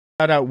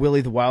Shout out Willie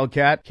the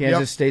Wildcat,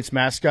 Kansas State's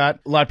mascot.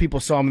 A lot of people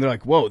saw him and they're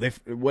like, whoa,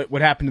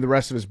 what happened to the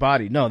rest of his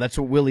body? No, that's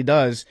what Willie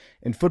does.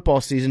 In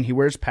football season, he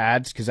wears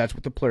pads because that's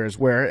what the players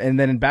wear. And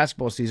then in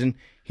basketball season,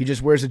 he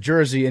just wears a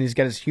jersey and he's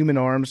got his human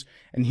arms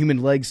and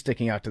human legs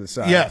sticking out to the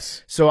side.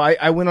 Yes. So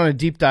I went on a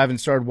deep dive and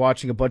started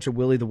watching a bunch of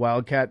Willie the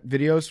Wildcat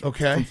videos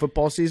from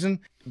football season.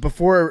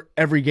 Before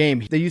every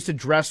game, they used to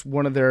dress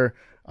one of their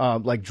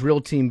like drill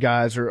team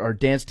guys or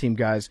dance team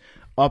guys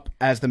up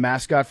as the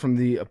mascot from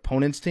the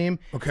opponent's team.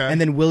 Okay. And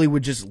then Willie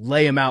would just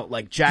lay him out,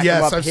 like jack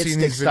him up, hit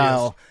stick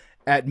style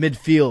at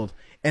midfield.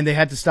 And they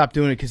had to stop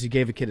doing it because he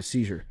gave a kid a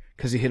seizure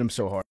because he hit him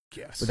so hard.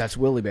 Yes. But that's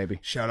Willie, baby.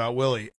 Shout out Willie.